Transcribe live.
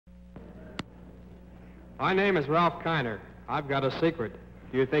My name is Ralph Kiner. I've got a secret.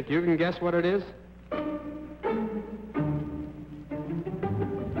 Do you think you can guess what it is?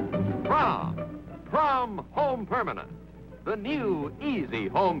 From Home Permanent. The new Easy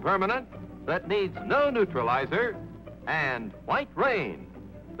Home Permanent that needs no neutralizer. And White Rain,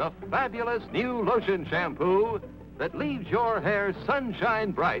 the fabulous new lotion shampoo that leaves your hair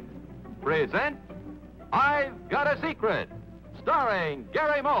sunshine bright. Present I've Got a Secret, starring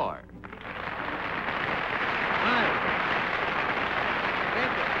Gary Moore. Hi.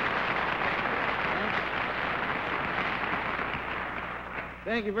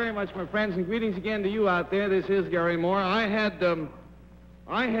 Thank you very much, my friends, and greetings again to you out there. This is Gary Moore. I had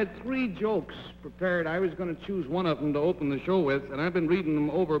 3 jokes prepared. I was going to choose one of them to open the show with, and I've been reading them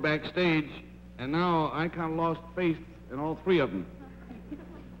over backstage, and now I kind of lost faith in all 3 of them.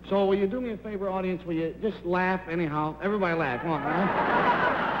 So will you do me a favor, audience? Will you just laugh anyhow? Everybody laugh. Come on, huh?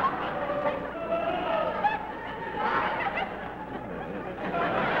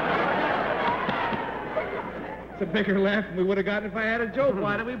 It's a bigger laugh than we would have gotten if I had a joke.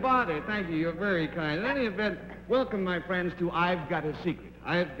 Why did we bother? Thank you. You're very kind. In any event, welcome, my friends, to I've Got a Secret.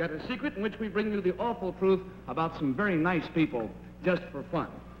 I've Got a Secret in which we bring you the awful truth about some very nice people just for fun.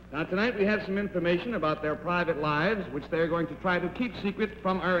 Now, tonight we have some information about their private lives, which they're going to try to keep secret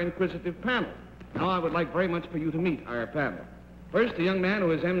from our inquisitive panel. Now, I would like very much for you to meet our panel. First, a young man who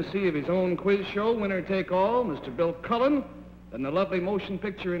is MC of his own quiz show, Winner Take All, Mr. Bill Cullen. Then the lovely motion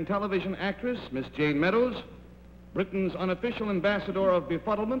picture and television actress, Miss Jane Meadows. Britain's unofficial ambassador of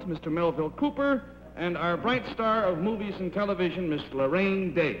befuddlement, Mr. Melville Cooper. And our bright star of movies and television, Miss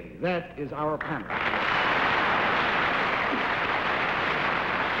Lorraine Day. That is our panel.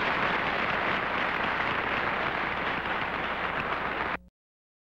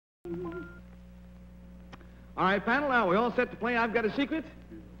 All right, panel, now we all set to play I've Got a Secret?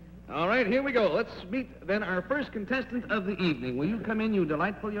 All right, here we go. Let's meet then our first contestant of the evening. Will you come in, you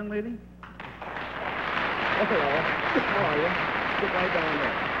delightful young lady? Oh, hello. How are you? Sit right down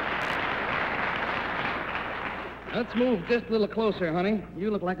there. Let's move just a little closer, honey.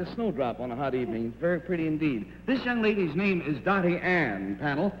 You look like a snowdrop on a hot evening. Very pretty indeed. This young lady's name is Dottie Ann,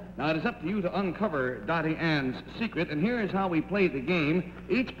 panel. Now, it is up to you to uncover Dottie Ann's secret, and here is how we play the game.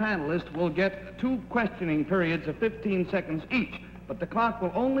 Each panelist will get 2 questioning periods of 15 seconds each, but the clock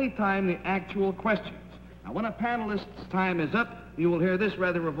will only time the actual questions. Now, when a panelist's time is up, you will hear this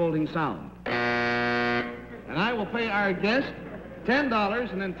rather revolting sound. And I will pay our guest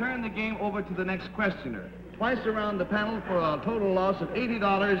 $10 and then turn the game over to the next questioner. Twice around the panel for a total loss of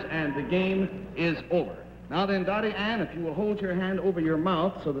 $80, and the game is over. Now then, Dottie Ann, if you will hold your hand over your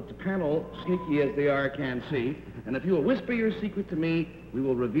mouth so that the panel, sneaky as they are, can see, and if you will whisper your secret to me, we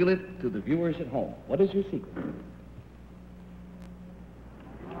will reveal it to the viewers at home. What is your secret?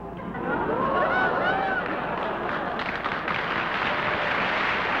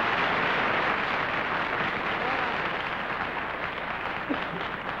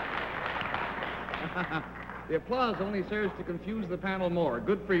 The applause only serves to confuse the panel more.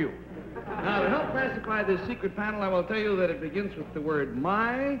 Good for you. Now, to help classify this secret panel, I will tell you that it begins with the word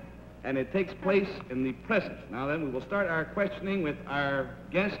my, and it takes place in the present. Now, then, we will start our questioning with our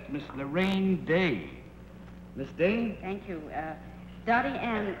guest, Miss Lorraine Day. Miss Day? Thank you. Dottie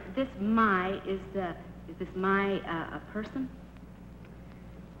Ann, this my, is this my a person?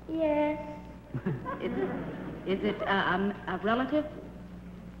 Yes. Is it a relative?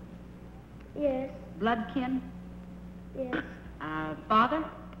 Yes. Bloodkin? Yes. Father?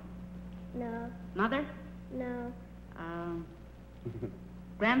 No. Mother? No.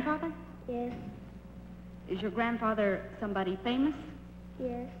 Grandfather? Yes. Is your grandfather somebody famous?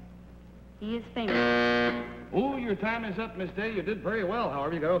 Yes. He is famous. Oh, your time is up, Miss Day. You did very well.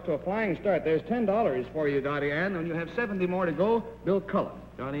 However, you got off to a flying start. There's $10 for you, Dottie Ann, and you have 70 more to go. Bill Cullen.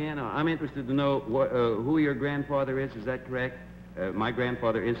 Dottie Ann, I'm interested to know who your grandfather is. Is that correct? My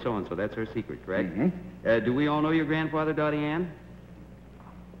grandfather is so-and-so. That's her secret, correct? Mm-hmm. Do we all know your grandfather, Dottie Ann?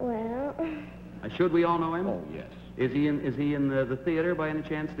 Well. Should we all know him? Oh, yes. Is he in the theater by any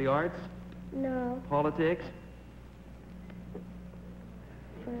chance? The arts? No. Politics?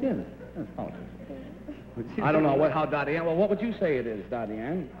 Yes. Politics. I don't know how Dottie Ann. Well, what would you say it is, Dottie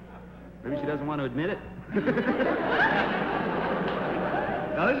Ann? Maybe she doesn't want to admit it.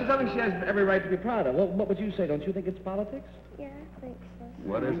 Now, this is something she has every right to be proud of. What would you say? Don't you think it's politics? Yeah, I think so.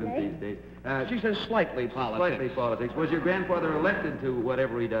 What isn't these days? She says slightly politics. Slightly politics. Was your grandfather elected to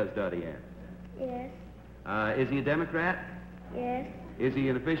whatever he does, Dottie Ann? Yes. Is he a Democrat? Yes. Is he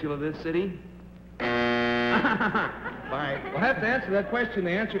an official of this city? Bye. We'll have to answer that question.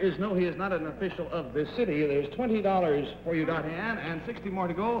 The answer is no, he is not an official of this city. There's $20 for you, Dottie Ann, and 60 more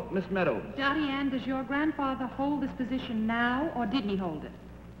to go. Miss Meadows. Dottie Ann, does your grandfather hold this position now, or did he hold it?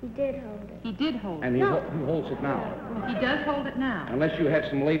 He did hold it. He did hold And it. he holds it now. He does hold it now. Unless you have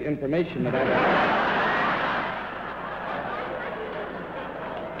some late information that I...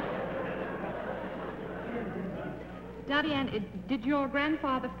 Dottie Ann, did your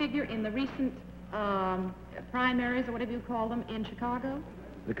grandfather figure in the recent primaries, or whatever you call them, in Chicago?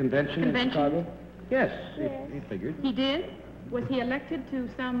 The convention in Chicago? Yes, he figured. He did? Was he elected to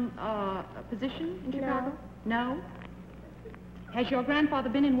some position in Chicago? No. Has your grandfather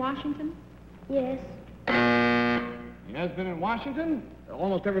been in Washington? Yes. He has been in Washington?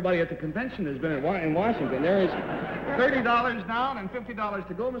 Almost everybody at the convention has been in Washington. There is $30 down and $50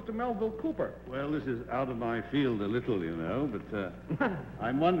 to go. Mr. Melville Cooper. Well, this is out of my field a little, you know, but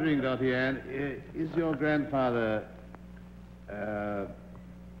I'm wondering, Dottie Ann, is your grandfather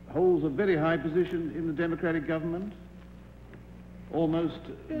holds a very high position in the Democratic government? Almost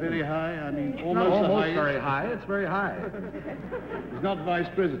very high? I mean, almost Not the almost highest? very high. It's very high. He's not vice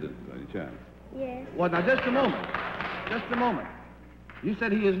president, by any chance? Yes. Well, now, just a moment. Just a moment. You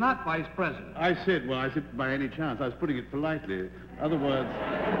said he is not vice president. I said by any chance. I was putting it politely. Other words,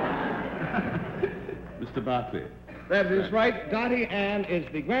 Mr. Barclay. That is right. Dottie Ann is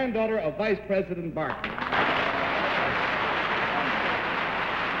the granddaughter of Vice President Barclay.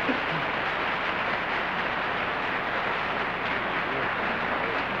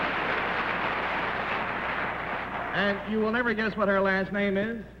 And you will never guess what her last name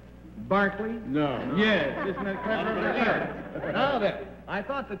is? Barclay? No. Yes. Isn't that clever? Yes. Now then, I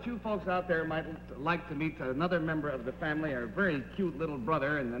thought that you folks out there might like to meet another member of the family, our very cute little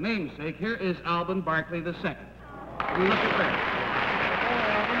brother and the namesake. Here is Alvin Barclay II. Look at that.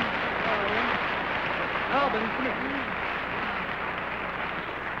 Alvin, come here.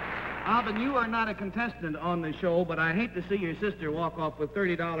 Alvin, you are not a contestant on the show, but I hate to see your sister walk off with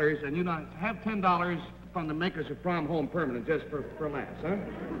 $30 and you not have $10 from the makers of Prom Home Permanent just for laughs, huh?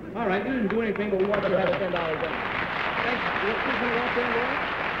 All right, you didn't do anything, but we want you to have a $10 anyway. Thanks. You want to walk in there?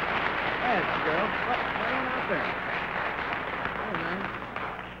 That's the girl. Right on out there. Oh, man.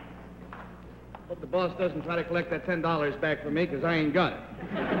 Hope the boss doesn't try to collect that $10 back from me, because I ain't got it.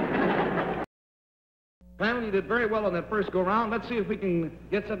 Panel, you did very well on that first go-round. Let's see if we can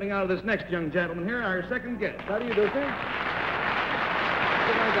get something out of this next young gentleman here, our second guest. How do you do, sir? What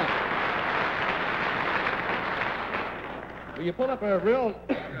have I got? Will you pull up a real...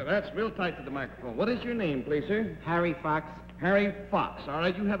 That's real tight to the microphone. What is your name, please, sir? Harry Fox. Harry Fox. All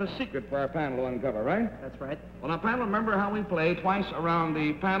right, you have a secret for our panel to uncover, right? That's right. Well, now, panel, remember how we play twice around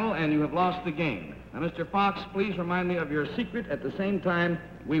the panel, and you have lost the game. Now, Mr. Fox, please remind me of your secret. At the same time,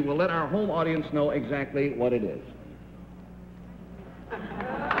 we will let our home audience know exactly what it is.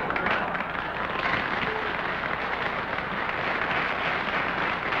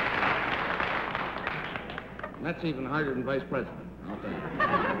 That's even harder than vice president.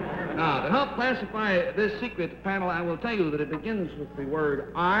 Now, to help classify this secret, panel, I will tell you that it begins with the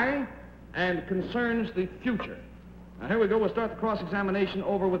word I and concerns the future. Now, here we go. We'll start the cross-examination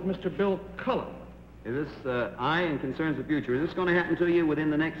over with Mr. Bill Cullen. Is this I and concerns the future? Is this going to happen to you within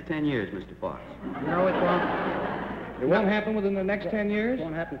the next 10 years, Mr. Fox? No, it won't. It won't happen within the next 10 years? It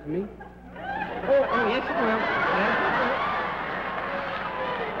won't happen to me. Oh, yes, it will. Yes,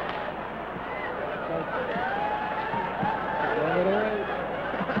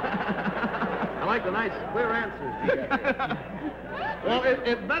 I like the nice, clear answers. Well,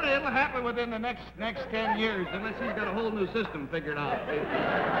 it better it'll happen within the next 10 years, unless he's got a whole new system figured out.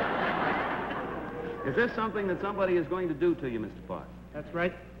 Is this something that somebody is going to do to you, Mr. Fox? that's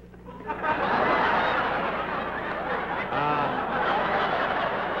right.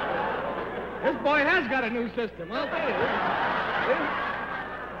 This boy has got a new system, I'll tell you.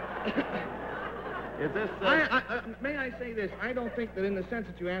 Is this... May I say this? I don't think that in the sense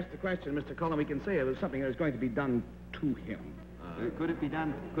that you asked the question, Mr. Cullen, we can say it was something that was going to be done to him. could it be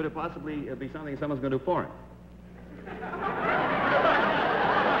done? Could it possibly be something someone's going to do for him?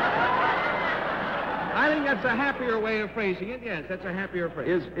 I think that's a happier way of phrasing it. Yes, that's a happier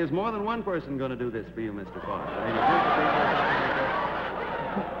phrase. Is more than one person going to do this for you, Mr. Fox? I mean,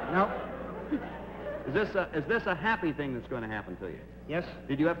 No. is this a happy thing that's going to happen to you? Yes.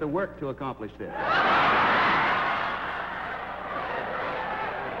 Did you have to work to accomplish this?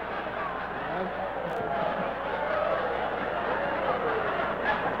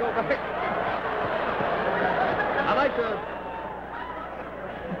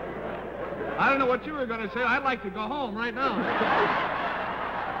 I don't know what you were going to say. I'd like to go home right now.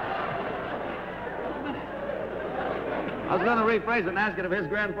 I was going to rephrase it and ask it if his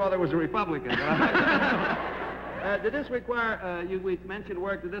grandfather was a Republican. Did this require, we mentioned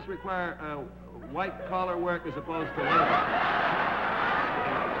work, did this require white-collar work as opposed to labor?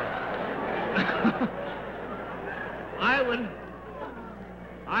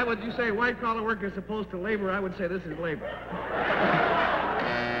 You say white-collar work as opposed to labor, I would say this is labor.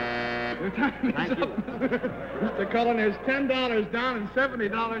 Thank you. Mr. Cullen, there's $10 down and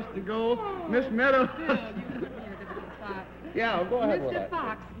 $70 to go. Miss Meadows. Yeah, go ahead with Mr. that.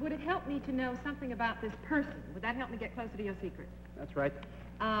 Fox, would it help me to know something about this person? Would that help me get closer to your secret? That's right.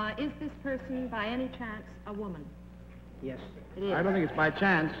 Is this person, by any chance, a woman? Yes. It is. I don't think it's by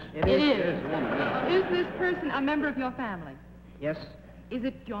chance. It is. It is a woman, yeah. Is this person a member of your family? Yes. Is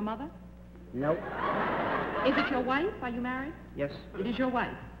it your mother? No. Is it your wife? Are you married? Yes. It is your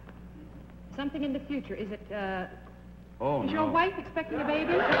wife. Something in the future. Is it, Oh, is no. your wife expecting a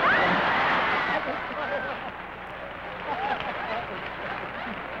baby?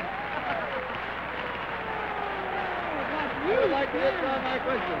 You like to answer my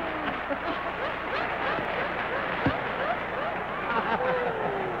question.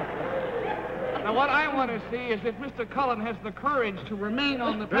 Now, what I want to see is if Mr. Cullen has the courage to remain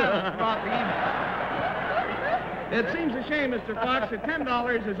on the panel throughout the evening. It seems a shame, Mr. Fox, that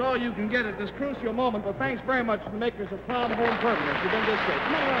 $10 is all you can get at this crucial moment, but thanks very much to the makers of Prom Home Permanent. You've been just great.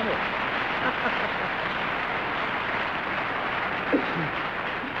 Come on around here.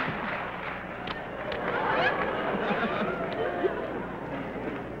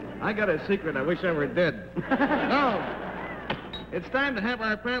 I got a secret I wish I were dead. No. It's time to have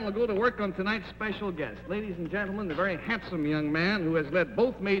our panel go to work on tonight's special guest. Ladies and gentlemen, the very handsome young man who has led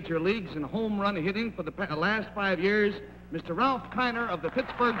both major leagues in home run hitting for the last 5 years, Mr. Ralph Kiner of the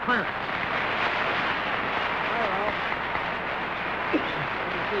Pittsburgh Pirates. Hi, Ralph. Good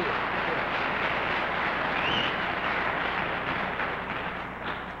to see you.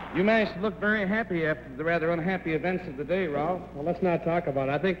 You managed to look very happy after the rather unhappy events of the day, Ralph. Well, let's not talk about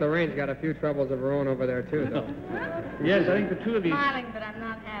it. I think Lorraine's got a few troubles of her own over there, too, though. Yes, I think the two of you... Smiling, but I'm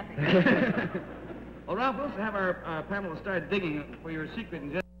not happy. Well, Ralph, let's have our panel start digging for your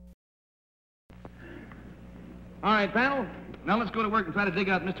secret. All right, panel. Now let's go to work and try to dig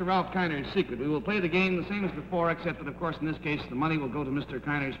out Mr. Ralph Kiner's secret. We will play the game the same as before, except that, of course, in this case, the money will go to Mr.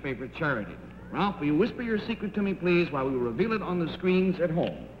 Kiner's favorite charity. Ralph, will you whisper your secret to me, please, while we reveal it on the screens at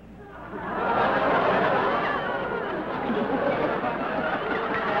home?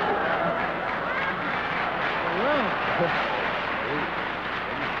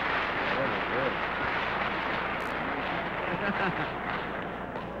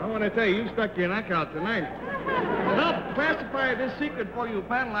 I want to tell you, you stuck your neck out tonight. To help classify this secret for you,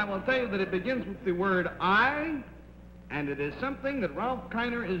 panel, I will tell you that it begins with the word I, and it is something that Ralph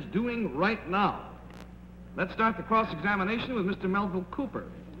Kiner is doing right now. Let's start the cross-examination with Mr. Melville Cooper.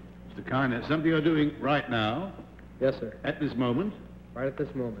 Mr. Kiner, something you're doing right now, Yes, sir. at this moment, Right at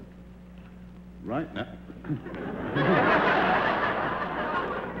this moment. right now.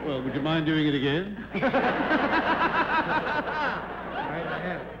 Well, would you mind doing it again? Right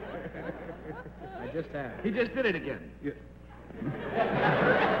ahead. I just have. He just did it again. Yeah.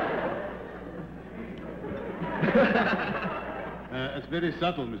 It's very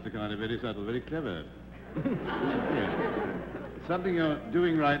subtle, Mr. Kiner, very subtle, very clever. Yeah. Something you're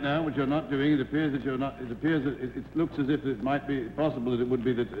doing right now, which you're not doing, it appears that you're not, it appears that it looks as if it might be possible that it would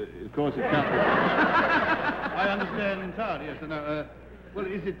be that, of course, it can't be. I understand entirely, yes. Now, well,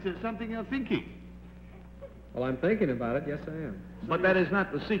 is it something you're thinking? Well, I'm thinking about it. Yes, I am. But that is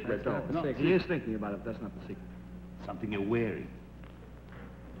not the secret, That's though. not the secret. He is thinking about it. That's not the secret. Something you're wearing.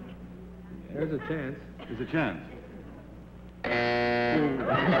 There's a chance. There's a chance.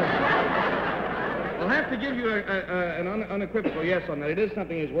 I'll have to give you an unequivocal yes on that. It is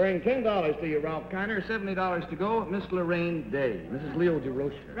something he's wearing. $10 to you, Ralph Kiner. $70 to go. Miss Lorraine Day. Mrs. Leo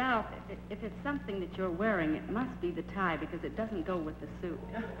DeRocher. Ralph, if it's something that you're wearing, it must be the tie because it doesn't go with the suit.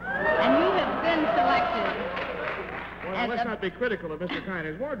 And you have been selected. Well, let's not be critical of Mr.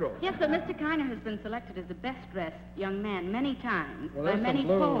 Kiner's wardrobe. Yes, but Mr. Kiner has been selected as the best-dressed young man many times Well, by there's many some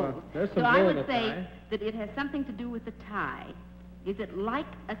blue, polls. there's So some I blue in would the say tie. that it has something to do with the tie. Is it like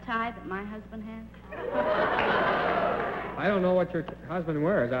a tie that my husband has? I don't know what your husband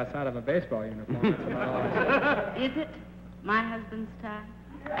wears outside of a baseball uniform. That's about all I see. Is it my husband's tie?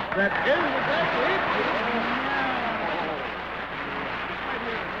 That is exactly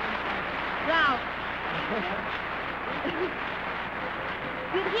Ralph,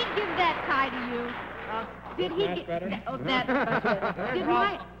 did he give that tie to you? Did he That's better. Oh,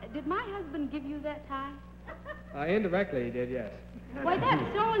 did my husband give you that tie? Indirectly, he did, yes. Why, that's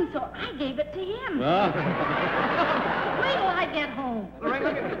so-and-so. I gave it to him. Well, Wait till I get home. Lorraine,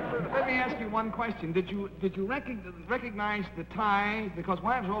 let me ask you one question. Did you recognize the tie? Because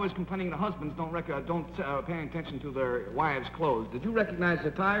wives are always complaining the husbands don't pay attention to their wives' clothes. Did you recognize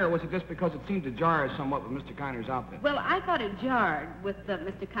the tie, or was it just because it seemed to jar somewhat with Mr. Kiner's outfit? Well, I thought it jarred with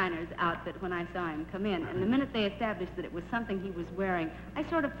Mr. Kiner's outfit when I saw him come in. And the minute they established that it was something he was wearing, I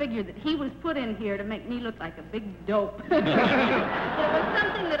sort of figured that he was put in here to make me look like a big dope. It was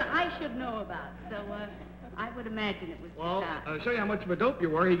something that I should know about. So, I would imagine it was Well, the tie. I'll show you how much of a dope you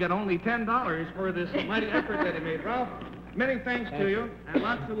were. He got only $10 for this mighty effort that he made. Ralph, many thanks to you, and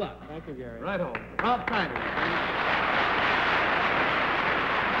lots of luck. Thank you, Gary. Right home. Ralph Kiner.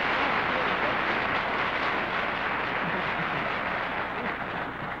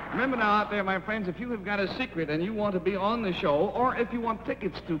 Remember now out there, my friends, if you have got a secret and you want to be on the show, or if you want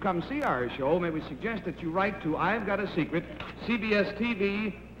tickets to come see our show, may we suggest that you write to I've Got a Secret, CBS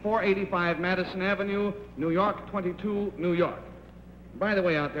TV, 485 Madison Avenue, New York, 22, New York. By the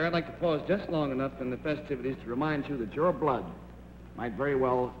way, out there, I'd like to pause just long enough in the festivities to remind you that your blood might very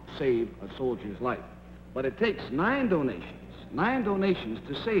well save a soldier's life. But it takes 9 donations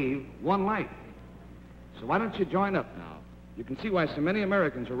to save 1 life. So why don't you join up now? You can see why so many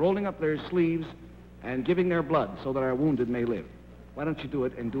Americans are rolling up their sleeves and giving their blood so that our wounded may live. Why don't you do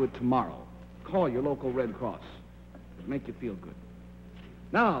it, and do it tomorrow? Call your local Red Cross. It'll make you feel good.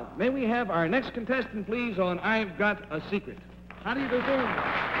 Now, may we have our next contestant, please, on I've Got a Secret. How do you do?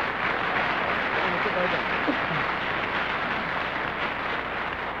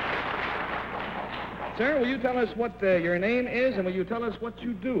 Sir, will you tell us what your name is, and will you tell us what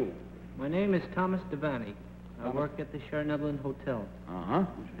you do? My name is Thomas Devaney. I work at the Chernobyl Hotel. Uh-huh.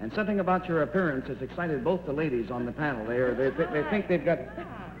 And something about your appearance has excited both the ladies on the panel. They think they've got...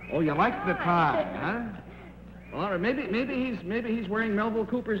 Oh, you like the tie, huh? Well, all right, maybe he's wearing Melville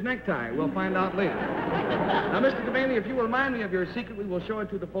Cooper's necktie. We'll find out later. Now, Mr. Devaney, if you will remind me of your secret, we will show it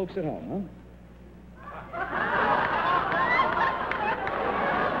to the folks at home, huh?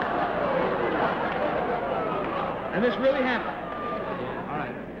 And this really happened. All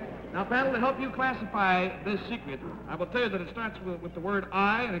right. Now, panel, to help you classify this secret, I will tell you that it starts with the word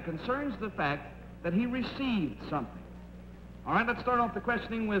I, and it concerns the fact that he received something. All right, let's start off the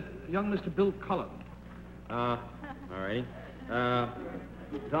questioning with young Mr. Bill Cullen. All righty.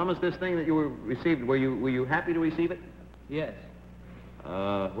 Thomas, this thing that you received, were you happy to receive it? Yes.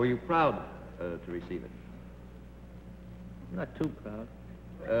 Were you proud to receive it? Not too proud.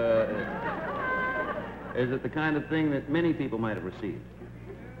 Is it the kind of thing that many people might have received?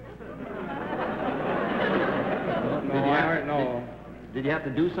 No. Did you have to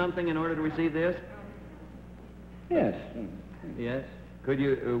do something in order to receive this? Yes. Yes. Could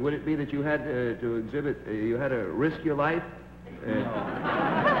you? Would it be that you had to exhibit? You had to risk your life?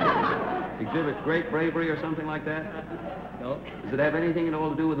 Exhibit great bravery or something like that? No. Does it have anything at all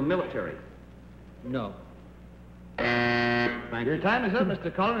to do with the military? No. Thank Your you. time is up, Mr.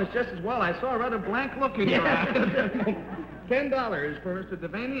 Cullen. It's just as well. I saw a rather blank look in your eyes. $10 for Mr.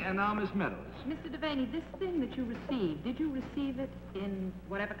 Devaney, and now Miss Meadows. Mr. Devaney, this thing that you received, did you receive it in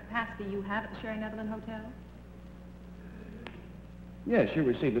whatever capacity you have at the Sherry Netherland Hotel? Yes, you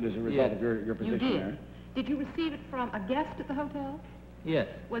received it as a result of your position You did. there. Did you receive it from a guest at the hotel? Yes.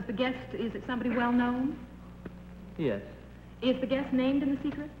 Was the guest, is it somebody well known? Yes. Is the guest named in the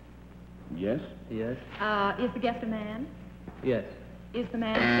secret? Yes. Yes. Is the guest a man? Yes. Is the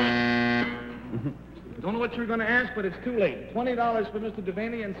man... Don't know what you were going to ask, but it's too late. $20 for Mr.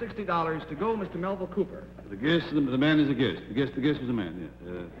 Devaney and $60 to go, Mr. Melville Cooper. the man is a guest. The guest was a man,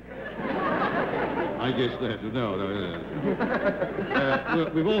 yeah. I guessed that. No. Well,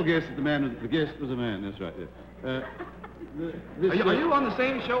 we've all guessed that the guest was a man, that's right, yeah. Are you on the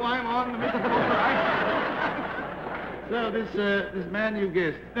same show I'm on, Mr. Cooper? So this man you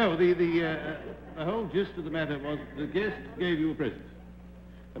guessed. No, the whole gist of the matter was the guest gave you a present.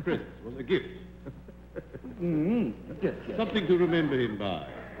 A present. It was a gift. Yes. Something to remember him by.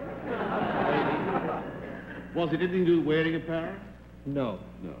 Was it anything to do with wearing apparel? No.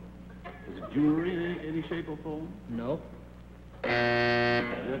 No. Was it jewelry in any shape or form? No.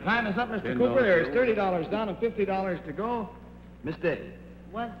 Your time is up, Mr. $10 Cooper. There's to $30 down and $50 to go. Miss Day.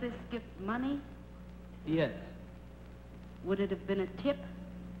 Was this gift money? Yes. Would it have been a tip?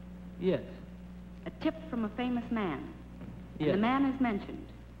 Yes. A tip from a famous man? Yes. And the man is mentioned.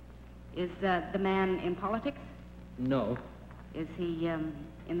 Is the man in politics? No. Is he in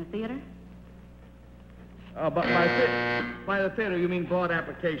the theater? But by the theater, you mean broad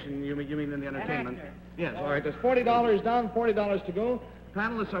application. You mean in the entertainment. actor. Yes, all right. There's $40 down, $40 to go.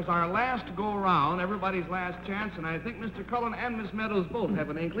 Panelists, it's our last go-around, everybody's last chance, and I think Mr. Cullen and Miss Meadows both have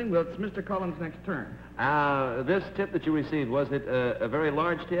an inkling. Well, it's Mr. Cullen's next turn. This tip that you received, was it a very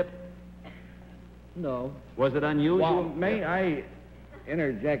large tip? No. Was it unusual? Well, may I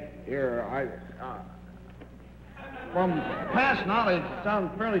interject here? From past knowledge, it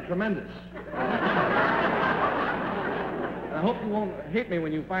sounds fairly tremendous. I hope you won't hate me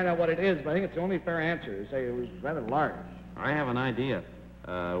when you find out what it is, but I think it's the only fair answer to say it was rather large. I have an idea.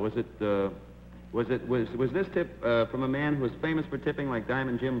 Was this tip from a man who was famous for tipping, like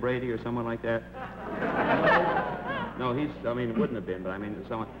Diamond Jim Brady or someone like that? No, it wouldn't have been, but I mean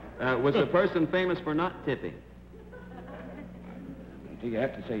someone. Was the person famous for not tipping? You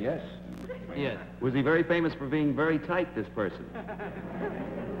have to say yes. Yes. Was he very famous for being very tight, this person?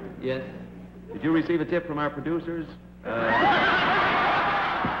 Yes. Did you receive a tip from our producers?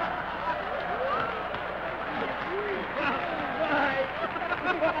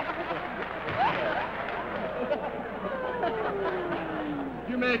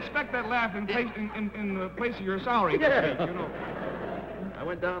 You may expect that laugh in the place of your salary. Yeah. You know. I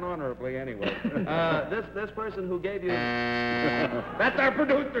went down honorably anyway. This person who gave you... That's our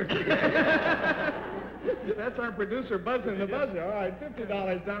producer. That's our producer buzzing the buzzer. All right,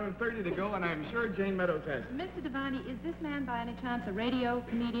 $50 down and 30 to go, and I'm sure Jane Meadows has it. Mr. Devaney, is this man by any chance a radio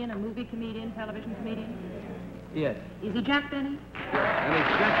comedian, a movie comedian, television comedian? Yes. Is he Jack Benny? And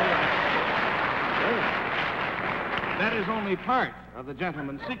it's that is only part of the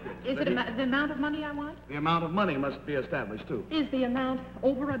gentleman's secret. Is it the amount of money I want? The amount of money must be established, too. Is the amount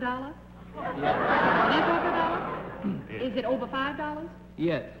over $1? Yes. Is it over $1? Is it over $5?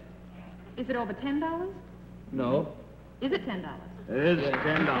 Yes. Is it over $10? No. Is it $10? It is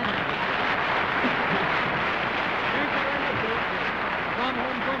 $10.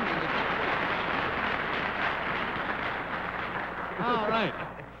 All right.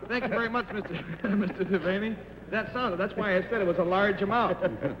 Thank you very much, Mr. Devaney. That's why I said it was a large amount.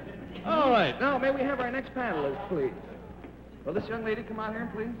 All right. Now, may we have our next panelist, please? Will this young lady come out here,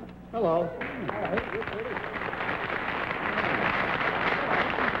 please? Hello.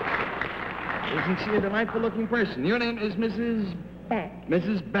 Isn't she a delightful-looking person? Your name is Mrs. Back.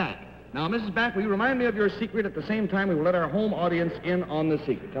 Mrs. Back. Now, Mrs. Back, will you remind me of your secret at the same time we will let our home audience in on the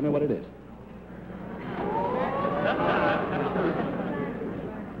secret? Tell me what it is.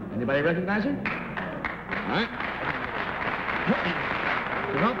 Anybody recognize her? All right.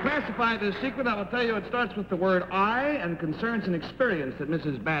 To help classify this secret, I will tell you it starts with the word I and concerns an experience that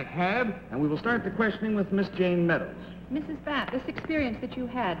Mrs. Back had, and we will start the questioning with Miss Jane Meadows. Mrs. Batt, this experience that you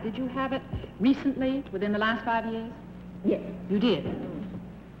had, did you have it recently, within the last 5 years? Yes. You did.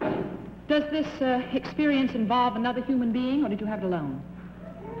 Does this experience involve another human being, or did you have it alone?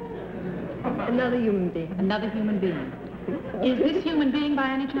 Another human being. Another human being. Is this human being by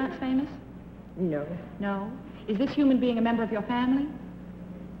any chance famous? No. No. Is this human being a member of your family?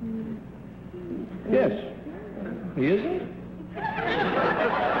 Yes. He isn't?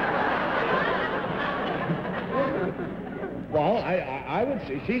 Well, I would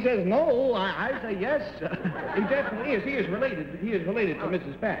say, she says no, I say yes. He definitely is. He is related to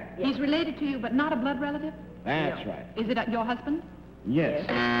Mrs. Back. He's related to you, but not a blood relative? That's right. Is it your husband? Yes.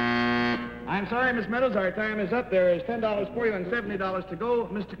 I'm sorry, Miss Meadows, our time is up. There is $10 for you and $70 to go.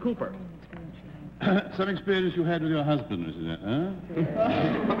 Mr. Cooper. Some experience you had with your husband, isn't it, huh?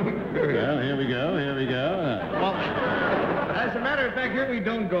 Well, here we go. Well, as a matter of fact, here we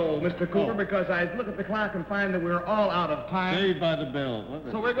don't go, Mr. Cooper, because I look at the clock and find that we're all out of time. Saved by the bell.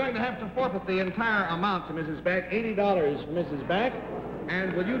 So we're going to have to forfeit the entire amount to Mrs. Back, $80 for Mrs. Back.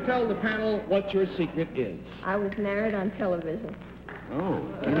 And will you tell the panel what your secret is? I was married on television. Oh,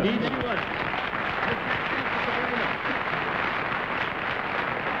 indeed she was.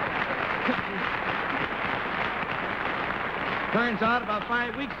 Turns out about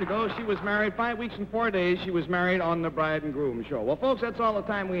 5 weeks ago, she was married. 5 weeks and 4 days, she was married on the Bride and Groom show. Well, folks, that's all the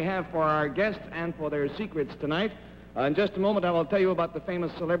time we have for our guests and for their secrets tonight. In just a moment, I will tell you about the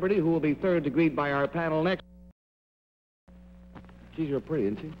famous celebrity who will be third degreed by our panel next. She's real pretty,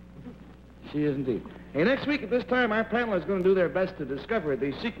 isn't she? She is indeed. Hey, next week at this time, our panel is going to do their best to discover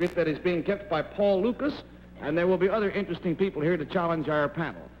the secret that is being kept by Paul Lucas, and there will be other interesting people here to challenge our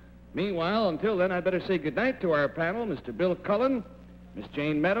panel. Meanwhile, until then, I'd better say goodnight to our panel, Mr. Bill Cullen, Miss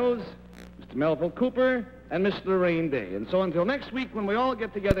Jane Meadows, Mr. Melville Cooper, and Miss Lorraine Day. And so until next week, when we all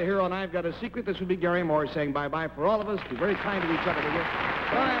get together here on I've Got a Secret, this will be Gary Moore saying bye-bye for all of us. Be very kind to each other.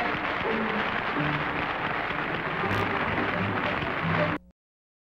 Bye.